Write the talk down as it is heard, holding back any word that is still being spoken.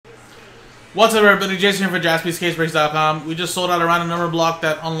What's up, everybody? Jason here for JaspysCaseBreaks.com. We just sold out a random number block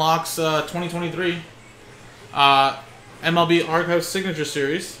that unlocks 2023 MLB Archive Signature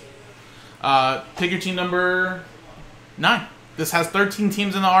Series. Pick your team number 9. This has 13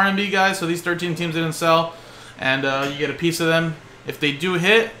 teams in the RNB, guys, so these 13 teams didn't sell, and you get a piece of them. If they do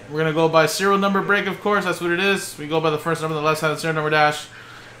hit, we're going to go by serial number break, of course. That's what it is. We go by the first number on the left side of the serial number dash,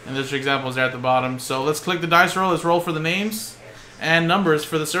 and there's your examples there at the bottom. So let's click the dice roll. Let's roll for the names and numbers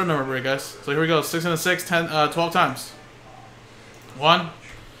for the serial number break, guys. So here we go. 6 and a 6, 12 times. 1,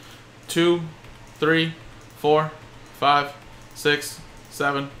 2, 3, 4, 5, 6,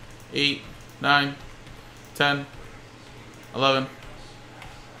 7, 8, 9, 10, 11,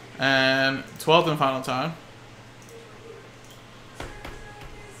 and 12th and final time.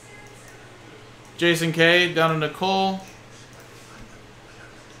 Jason K down to Nicole.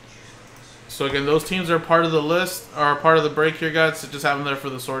 So again, those teams are part of the list, are part of the break here, guys. So just have them there for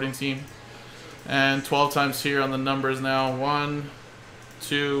the sorting team. And 12 times here on the numbers now. 1,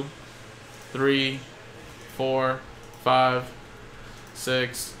 2, 3, 4, 5,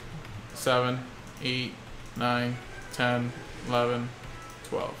 6, 7, 8, 9, 10, 11,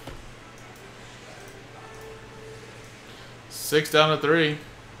 12. 6 down to 3.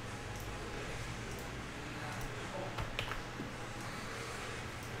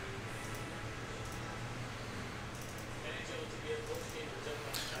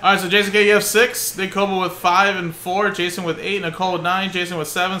 Alright, so Jason K, you have 6. Nick Koba with 5 and 4. Jason with 8. Nicole with 9. Jason with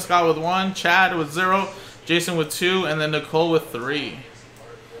 7. Scott with 1. Chad with 0. Jason with 2. And then Nicole with 3.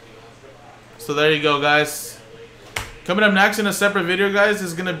 So there you go, guys. Coming up next in a separate video, guys,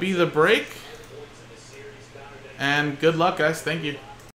 is going to be the break. And good luck, guys. Thank you.